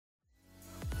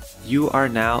You are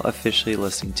now officially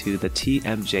listening to the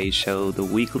TMJ Show, the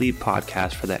weekly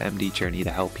podcast for the MD journey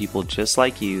to help people just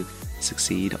like you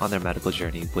succeed on their medical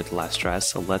journey with less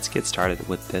stress. So let's get started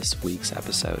with this week's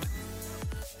episode.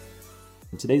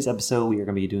 In today's episode, we are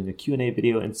going to be doing a Q&A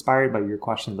video inspired by your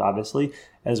questions, obviously.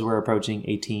 As we're approaching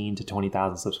 18 to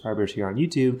 20,000 subscribers here on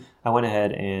YouTube, I went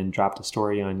ahead and dropped a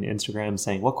story on Instagram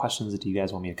saying, what questions do you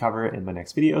guys want me to cover in my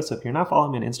next video? So if you're not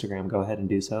following me on Instagram, go ahead and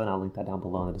do so, and I'll link that down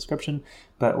below in the description.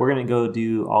 But we're going to go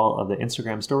do all of the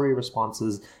Instagram story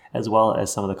responses, as well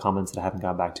as some of the comments that I haven't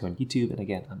gotten back to on YouTube. And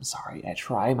again, I'm sorry, I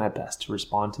try my best to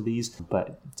respond to these,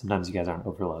 but sometimes you guys aren't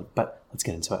overload. But let's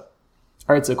get into it.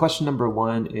 All right, so question number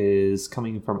one is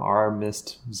coming from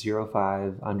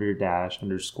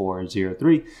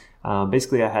rmist05__03.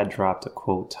 Basically, I had dropped a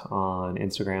quote on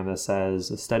Instagram that says,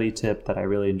 a study tip that I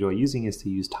really enjoy using is to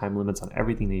use time limits on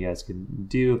everything that you guys can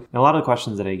do. And a lot of the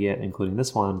questions that I get, including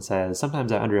this one, says,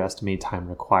 sometimes I underestimate time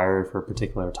required for a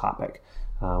particular topic,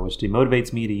 which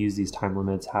demotivates me to use these time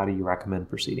limits. How do you recommend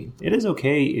proceeding? It is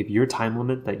okay if your time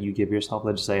limit that you give yourself,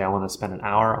 let's say I want to spend an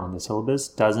hour on the syllabus,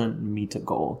 doesn't meet a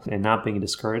goal, and not being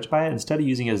discouraged by it. Instead of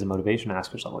using it as a motivation,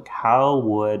 ask yourself, like, how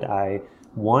would I,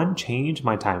 one, change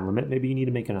my time limit? Maybe you need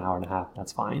to make it an hour and a half.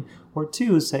 That's fine. Or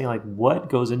two, saying like, what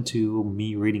goes into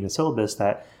me reading a syllabus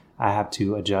that I have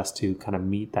to adjust to kind of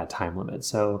meet that time limit?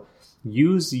 So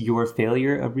use your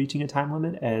failure of reaching a time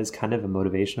limit as kind of a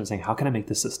motivation of saying, how can I make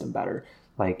the system better?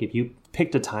 Like if you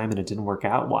picked a time and it didn't work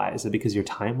out, why? Is it because your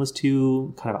time was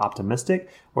too kind of optimistic?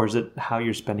 Or is it how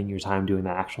you're spending your time doing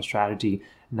that actual strategy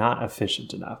not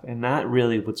efficient enough? And that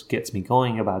really what gets me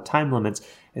going about time limits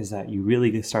is that you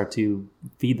really start to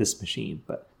feed this machine,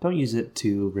 but don't use it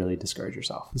to really discourage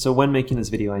yourself. So when making this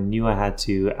video, I knew I had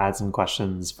to add some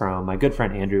questions from my good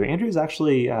friend, Andrew. Andrew is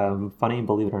actually, funny,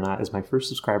 believe it or not, is my first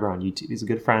subscriber on YouTube. He's a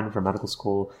good friend from medical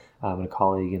school and a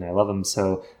colleague, and I love him.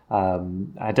 So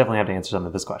I definitely have to answer some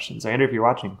of his questions. So Andrew, if you're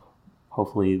watching,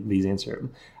 hopefully these answer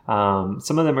them.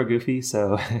 Some of them are goofy.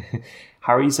 So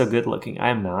how are you so good looking? I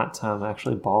am not. I'm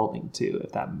actually balding too,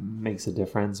 if that makes a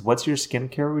difference. What's your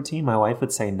skincare routine? My wife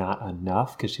would say not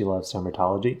enough because she loves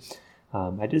dermatology.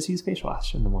 I just use face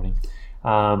wash in the morning.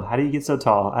 How do you get so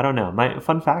tall? I don't know.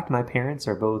 Fun fact, my parents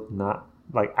are both not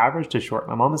like average to short.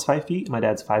 My mom is 5 feet. My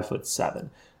dad's 5'7".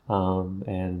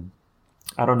 And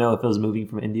I don't know if it was moving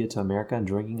from India to America and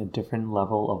drinking a different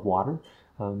level of water,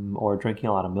 or drinking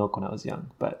a lot of milk when I was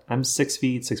young. But I'm 6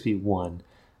 feet, 6'1".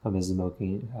 As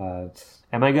smoking.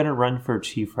 Am I going to run for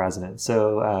chief resident?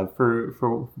 So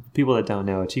for people that don't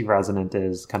know, a chief resident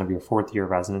is kind of your fourth year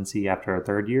residency after a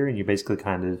third year, and you're basically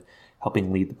kind of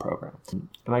helping lead the program.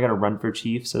 Am I going to run for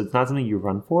chief? So it's not something you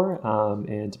run for.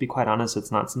 And to be quite honest,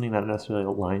 it's not something that necessarily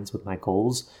aligns with my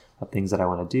goals of things that I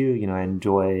want to do. You know, I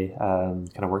enjoy kind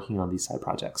of working on these side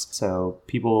projects. So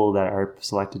people that are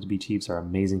selected to be chiefs are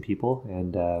amazing people,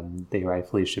 and they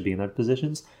rightfully should be in their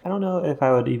positions. I don't know if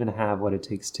I would even have what it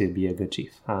takes to be a good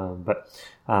chief, but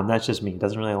that's just me. It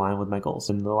doesn't really align with my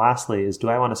goals. And lastly is, do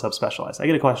I want to subspecialize? I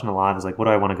get a question a lot is like, what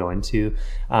do I want to go into?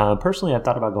 Personally, I've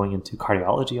thought about going into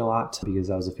cardiology a lot because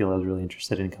that was a field I was really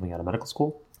interested in coming out of medical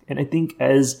school. And I think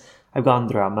as I've gone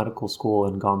throughout medical school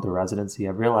and gone through residency,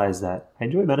 I've realized that I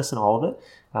enjoy medicine, all of it.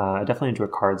 I definitely enjoy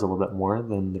cards a little bit more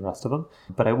than the rest of them.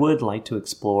 But I would like to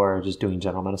explore just doing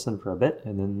general medicine for a bit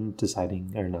and then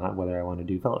deciding or not whether I want to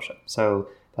do fellowship. So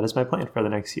that is my plan for the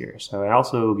next year. So it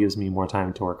also gives me more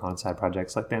time to work on side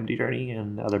projects like the MD Journey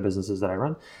and other businesses that I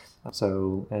run.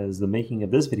 So as the making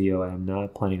of this video, I'm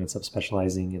not planning on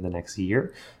subspecializing in the next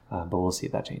year, but we'll see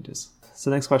if that changes. So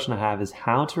the next question I have is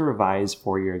how to revise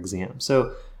for your exam.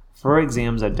 So for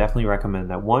exams, I definitely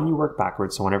recommend that one, you work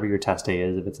backwards. So whenever your test day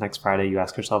is, if it's next Friday, you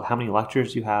ask yourself how many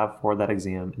lectures you have for that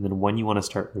exam, and then when you want to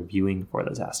start reviewing for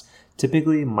the test.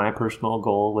 Typically, my personal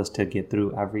goal was to get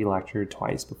through every lecture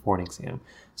twice before an exam.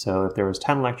 So if there was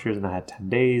 10 lectures and I had 10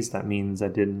 days, that means I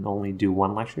didn't only do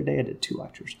one lecture a day, I did 2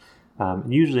 lectures.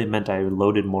 And usually it meant I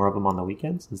loaded more of them on the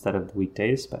weekends instead of the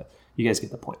weekdays, but you guys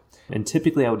get the point. And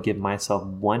typically I would give myself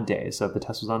one day. So if the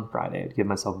test was on Friday, I'd give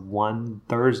myself one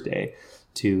Thursday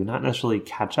to not necessarily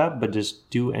catch up, but just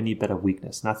do any bit of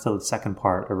weakness. And that's the second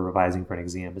part of revising for an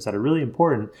exam, is that it's really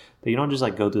important that you don't just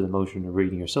like go through the motion of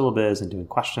reading your syllabus and doing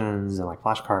questions and like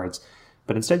flashcards,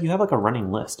 but instead you have like a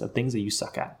running list of things that you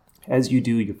suck at. As you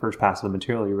do your first pass of the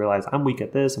material, you realize I'm weak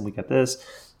at this and weak at this.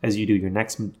 As you do your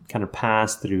next kind of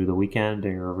pass through the weekend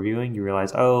and you're reviewing, you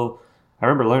realize, oh, I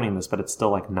remember learning this, but it's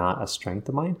still like not a strength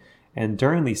of mine. And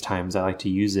during these times, I like to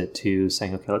use it to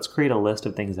saying, okay, let's create a list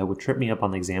of things that would trip me up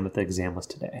on the exam if the exam was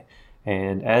today.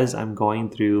 And as I'm going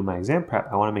through my exam prep,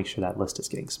 I want to make sure that list is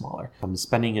getting smaller. I'm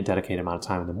spending a dedicated amount of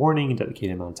time in the morning, a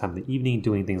dedicated amount of time in the evening,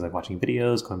 doing things like watching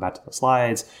videos, going back to the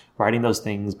slides, writing those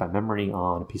things by memory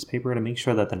on a piece of paper to make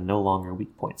sure that they're no longer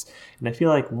weak points. And I feel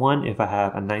like, one, if I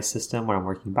have a nice system where I'm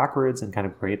working backwards and kind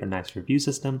of create a nice review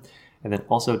system, and then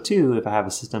also, two, if I have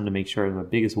a system to make sure my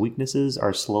biggest weaknesses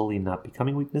are slowly not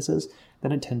becoming weaknesses,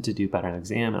 then I tend to do better in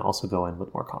exam and also go in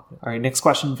with more confidence. All right, next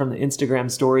question from the Instagram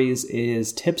stories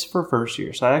is tips for first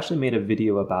year. So I actually made a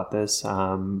video about this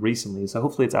recently, so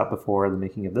hopefully it's out before the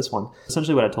making of this one.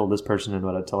 Essentially what I told this person and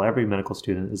what I tell every medical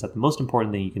student is that the most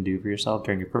important thing you can do for yourself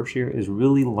during your first year is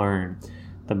really learn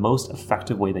the most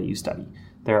effective way that you study.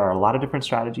 There are a lot of different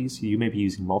strategies. You may be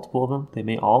using multiple of them. They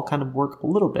may all kind of work a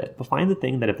little bit, but find the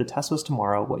thing that if the test was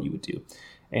tomorrow, what you would do.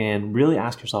 And really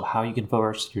ask yourself how you can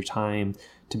focus your time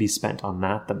to be spent on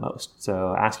that the most.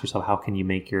 So ask yourself, how can you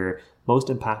make your most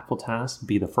impactful task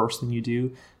be the first thing you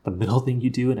do, the middle thing you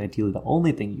do, and ideally the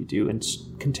only thing you do, and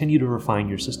continue to refine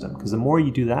your system. Because the more you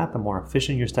do that, the more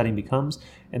efficient your studying becomes,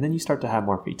 and then you start to have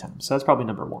more free time. So that's probably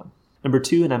number one. Number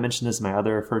two, and I mentioned this in my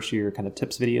other first year kind of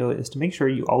tips video, is to make sure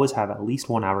you always have at least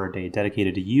 1 hour a day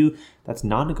dedicated to you. That's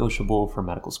non-negotiable for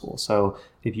medical school. So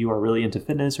if you are really into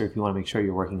fitness, or if you want to make sure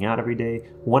you're working out every day,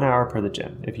 1 hour per the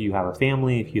gym. If you have a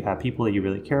family, if you have people that you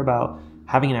really care about,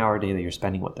 having an hour a day that you're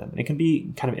spending with them. It can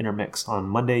be kind of intermixed. On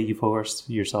Monday, you force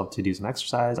yourself to do some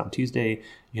exercise. On Tuesday,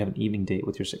 you have an evening date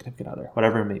with your significant other,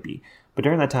 whatever it may be. But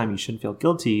during that time, you shouldn't feel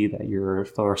guilty that you're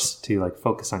forced to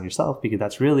focus on yourself, because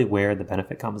that's really where the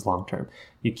benefit comes long term.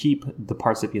 You keep the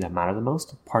parts of you that matter the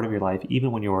most part of your life,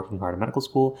 even when you're working hard in medical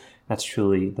school. That's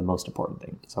truly the most important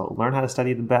thing. So learn how to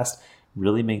study the best,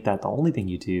 really make that the only thing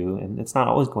you do. And it's not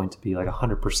always going to be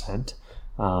 100%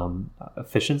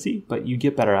 efficiency, but you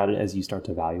get better at it as you start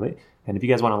to evaluate. And if you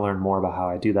guys want to learn more about how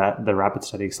I do that, the Rapid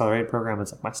Study Accelerated program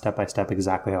is my step-by-step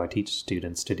exactly how I teach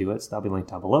students to do it. So that'll be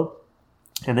linked down below.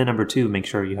 And then number two, make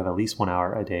sure you have at least 1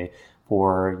 hour a day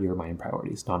for your mind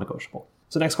priorities, non-negotiable.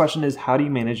 So next question is, how do you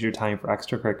manage your time for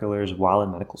extracurriculars while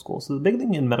in medical school? So the big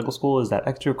thing in medical school is that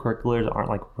extracurriculars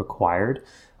aren't required.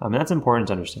 And that's important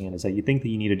to understand, is that you think that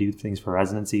you need to do things for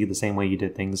residency the same way you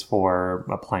did things for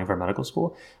applying for medical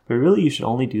school. But really, you should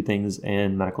only do things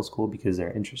in medical school because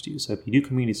they interest you. So if you do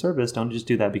community service, don't just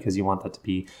do that because you want that to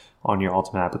be on your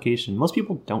ultimate application. Most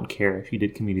people don't care if you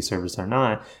did community service or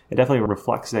not. It definitely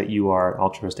reflects that you are an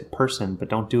altruistic person, but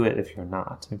don't do it if you're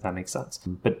not, if that makes sense.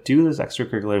 But do those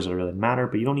extracurriculars that really matter,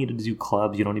 but you don't need to do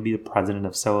clubs. You don't need to be the president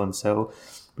of so-and-so.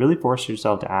 Really force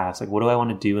yourself to ask, what do I want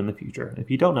to do in the future?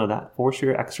 If you don't know that, force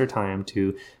your extra time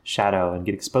to shadow and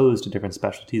get exposed to different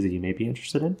specialties that you may be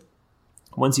interested in.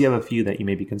 Once you have a few that you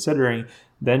may be considering,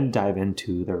 then dive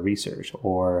into the research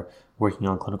or working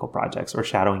on clinical projects or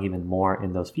shadowing even more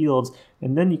in those fields.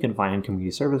 And then you can find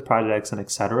community service projects and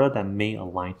etc. that may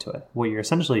align to it. What you're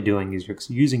essentially doing is you're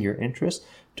using your interest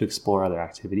to explore other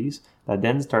activities that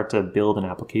then start to build an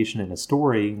application and a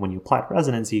story. When you apply to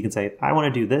residency, you can say, I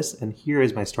want to do this, and here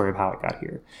is my story of how I got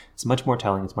here. It's much more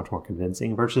telling, it's much more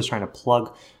convincing versus trying to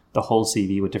plug the whole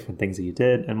CV with different things that you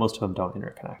did, and most of them don't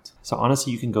interconnect. So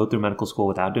honestly, you can go through medical school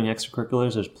without doing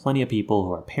extracurriculars. There's plenty of people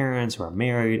who are parents, who are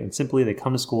married, and simply they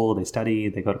come to school, they study,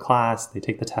 they go to class, they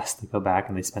take the test, they go back,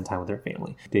 and they spend time with their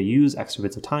family. They use extra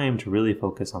bits of time to really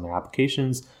focus on their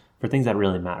applications for things that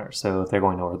really matter. So if they're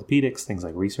going to orthopedics, things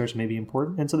like research may be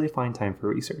important, and so they find time for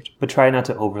research. But try not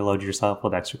to overload yourself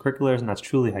with extracurriculars, and that's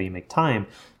truly how you make time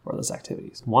for those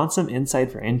activities. Want some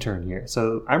insight for intern year?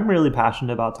 So I'm really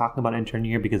passionate about talking about intern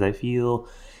year because I feel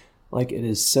like it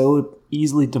is so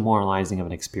easily demoralizing of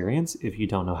an experience if you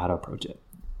don't know how to approach it.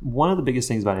 One of the biggest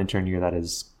things about intern year that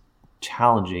is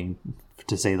challenging,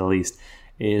 to say the least,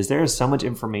 is there is so much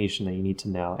information that you need to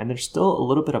know. And there's still a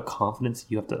little bit of confidence.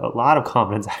 A lot of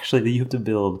confidence actually that you have to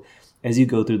build as you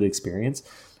go through the experience.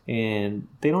 And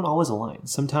they don't always align.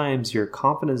 Sometimes your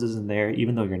confidence isn't there,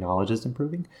 even though your knowledge is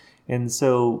improving. And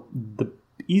so the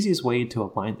easiest way to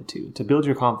align the two, to build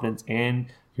your confidence and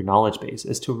your knowledge base,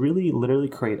 is to really literally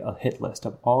create a hit list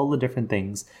of all the different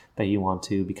things that you want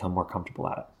to become more comfortable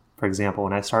at. For example,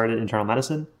 when I started internal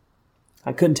medicine,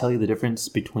 I couldn't tell you the difference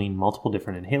between multiple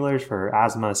different inhalers for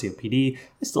asthma, COPD.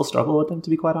 I still struggle with them,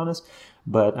 to be quite honest.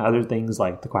 But other things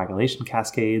like the coagulation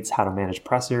cascades, how to manage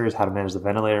pressors, how to manage the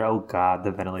ventilator. Oh God,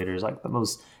 the ventilator is the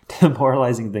most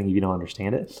demoralizing thing if you don't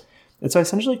understand it. And so I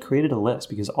essentially created a list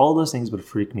because all those things would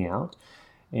freak me out.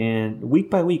 And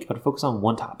week by week, I would focus on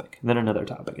one topic, and then another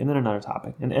topic, and then another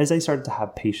topic. And as I started to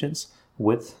have patience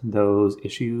with those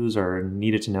issues, or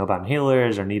needed to know about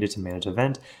inhalers, or needed to manage a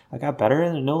vent, I got better,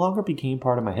 and it no longer became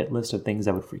part of my hit list of things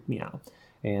that would freak me out.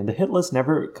 And the hit list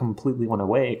never completely went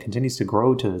away. It continues to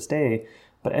grow to this day,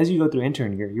 But as you go through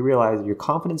intern year, you realize your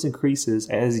confidence increases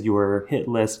as your hit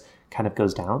list kind of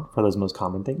goes down for those most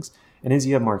common things. And as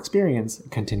you have more experience,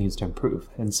 it continues to improve.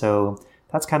 And so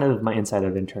that's kind of my insight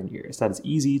of intern year, is that it's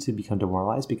easy to become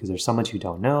demoralized because there's so much you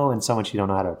don't know and so much you don't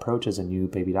know how to approach as a new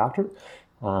baby doctor.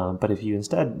 But if you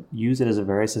instead use it as a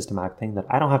very systematic thing, that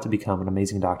I don't have to become an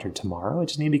amazing doctor tomorrow. I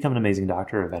just need to become an amazing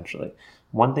doctor eventually.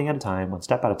 One thing at a time, one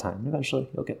step at a time, and eventually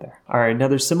you'll get there. All right,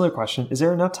 another similar question. Is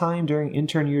there enough time during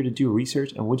intern year to do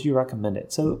research, and would you recommend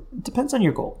it? So it depends on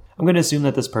your goal. I'm going to assume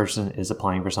that this person is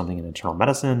applying for something in internal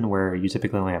medicine where you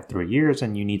typically only have 3 years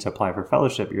and you need to apply for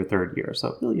fellowship your 3rd year.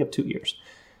 So really you have 2 years.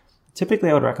 Typically,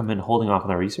 I would recommend holding off on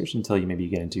the research until you maybe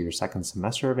get into your 2nd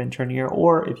semester of intern year,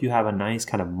 or if you have a nice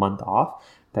kind of month off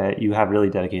that you have really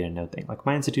dedicated no thing. Like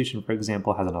my institution, for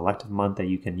example, has an elective month that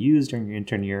you can use during your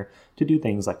intern year to do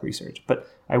things like research. But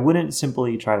I wouldn't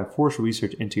simply try to force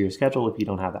research into your schedule if you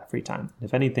don't have that free time.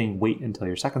 If anything, wait until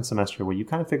your 2nd semester where you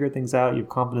kind of figure things out, you have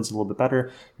confidence a little bit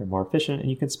better, you're more efficient, and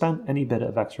you can spend any bit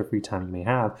of extra free time you may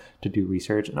have to do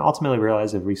research and ultimately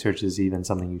realize if research is even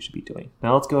something you should be doing.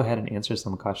 Now let's go ahead and answer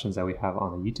some questions that we have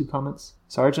on the YouTube comments.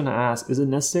 So Arjuna asks, is it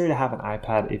necessary to have an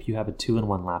iPad if you have a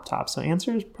 2-in-1 laptop? So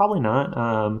answer is probably not.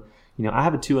 I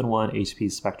have a 2-in-1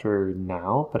 HP Spectre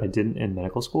now, but I didn't in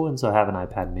medical school, and so I have an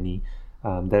iPad mini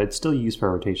that it's still used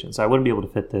for rotation. So I wouldn't be able to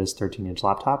fit this 13-inch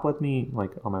laptop with me,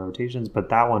 like on my rotations, but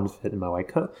that one fit in my white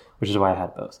coat, which is why I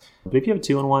had both. But if you have a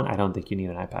 2-in-1, I don't think you need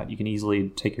an iPad. You can easily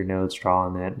take your notes, draw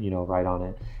on it, write on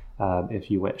it if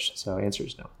you wish. So answer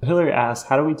is no. Hillary asks,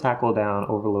 how do we tackle down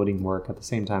overloading work at the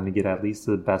same time to get at least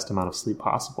the best amount of sleep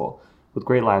possible with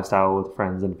great lifestyle with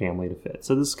friends and family to fit?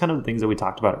 So this is kind of the things that we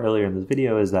talked about earlier in this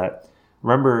video, is that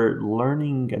remember,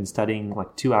 learning and studying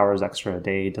like 2 hours extra a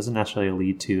day doesn't necessarily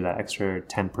lead to that extra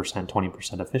 10%,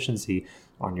 20% efficiency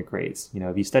on your grades.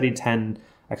 If you study 10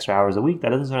 extra hours a week, that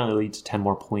doesn't necessarily lead to 10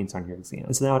 more points on your exam.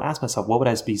 And so then I would ask myself, what would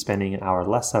I be spending an hour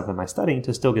less of in my studying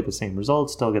to still get the same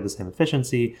results, still get the same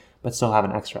efficiency, but still have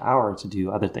an extra hour to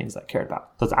do other things that I cared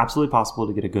about? So it's absolutely possible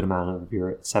to get a good amount of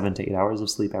your 7 to 8 hours of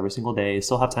sleep every single day,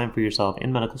 still have time for yourself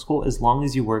in medical school, as long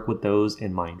as you work with those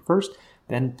in mind first.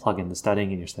 Then plug in the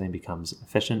studying and your studying becomes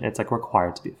efficient. It's like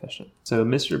required to be efficient. So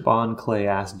Mr. Bond Clay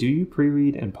asks, do you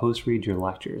pre-read and post-read your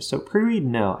lectures? So pre-read,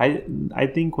 no. I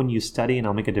think when you study, and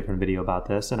I'll make a different video about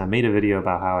this, and I made a video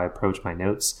about how I approach my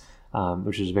notes,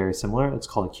 which is very similar. It's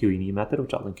called a Q&E method,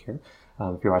 which I'll link here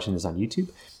if you're watching this on YouTube.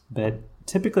 But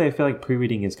typically, I feel like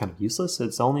pre-reading is kind of useless.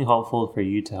 It's only helpful for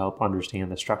you to help understand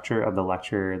the structure of the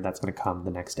lecture that's going to come the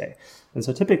next day. And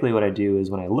so typically what I do is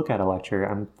when I look at a lecture,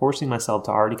 I'm forcing myself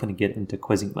to already kind of get into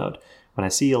quizzing mode. When I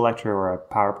see a lecture or a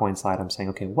PowerPoint slide, I'm saying,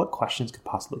 okay, what questions could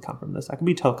possibly come from this? I could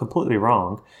be told completely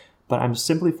wrong, but I'm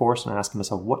simply forced on asking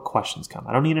myself, what questions come?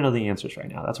 I don't need to know the answers right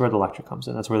now. That's where the lecture comes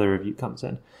in. That's where the review comes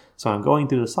in. So I'm going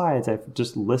through the slides. I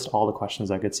just list all the questions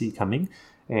I could see coming,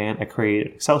 and I create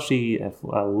an Excel sheet,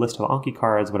 a list of Anki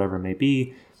cards, whatever it may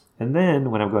be. And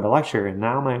then when I go to lecture, and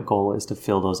now my goal is to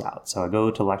fill those out. So I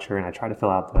go to lecture and I try to fill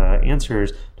out the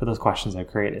answers to those questions I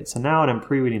created. So now when I'm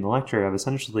pre-reading the lecture, I've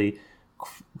essentially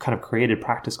kind of created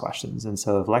practice questions. And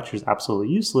so if lecture is absolutely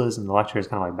useless and the lecture is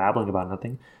kind of like babbling about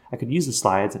nothing, I could use the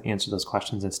slides and answer those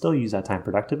questions and still use that time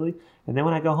productively. And then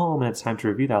when I go home and it's time to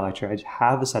review that lecture, I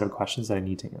have a set of questions that I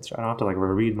need to answer. I don't have to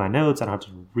reread my notes. I don't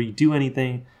have to redo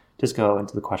anything. Just go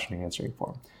into the question and answering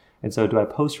form. And so do I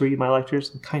post-read my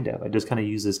lectures? Kind of. I just kind of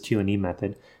use this Q&E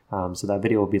method. So that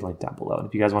video will be linked down below. And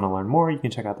if you guys want to learn more, you can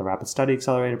check out the Rapid Study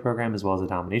Accelerator program as well as the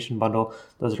Domination Bundle.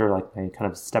 Those are like my kind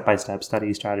of step-by-step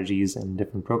study strategies and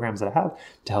different programs that I have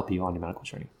to help you on your medical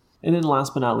journey. And then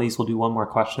last but not least, we'll do one more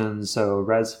question. So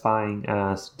Rez Fine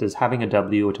asks, does having a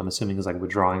W, which I'm assuming is like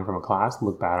withdrawing from a class,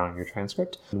 look bad on your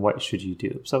transcript? And what should you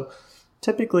do? So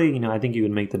typically, I think you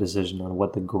would make the decision on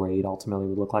what the grade ultimately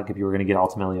would look like. If you were going to get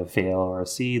ultimately a fail or a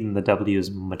C, then the W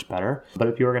is much better. But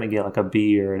if you were going to get like a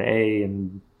B or an A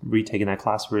and retaking that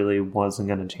class really wasn't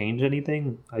going to change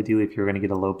anything, ideally if you were going to get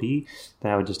a low B,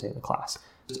 then I would just stay in the class.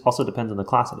 It also depends on the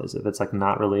class it is. If it's like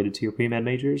not related to your pre-med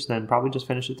majors, then probably just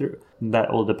finish it through.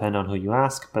 That will depend on who you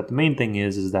ask. But the main thing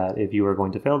is that if you are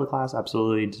going to fail the class,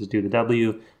 absolutely just do the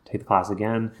W, take the class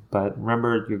again. But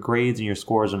remember, your grades and your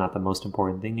scores are not the most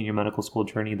important thing in your medical school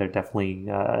journey. They're definitely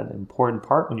an important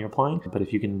part when you're applying. But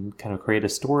if you can kind of create a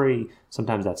story,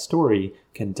 sometimes that story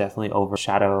can definitely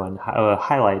overshadow and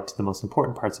highlight the most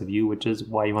important parts of you, which is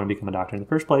why you want to become a doctor in the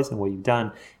first place and what you've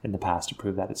done in the past to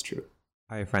prove that it's true.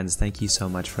 All right, friends, thank you so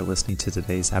much for listening to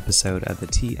today's episode of the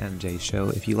TMJ Show.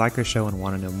 If you like our show and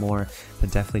want to know more, then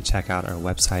definitely check out our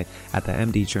website at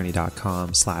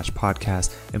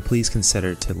themdjourney.com/podcast. And please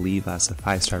consider to leave us a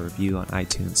 5-star review on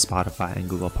iTunes, Spotify, and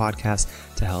Google Podcasts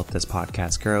to help this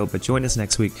podcast grow. But join us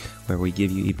next week where we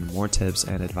give you even more tips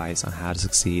and advice on how to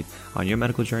succeed on your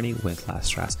medical journey with less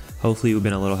stress. Hopefully, we've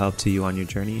been a little help to you on your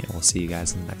journey, and we'll see you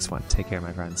guys in the next one. Take care,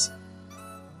 my friends.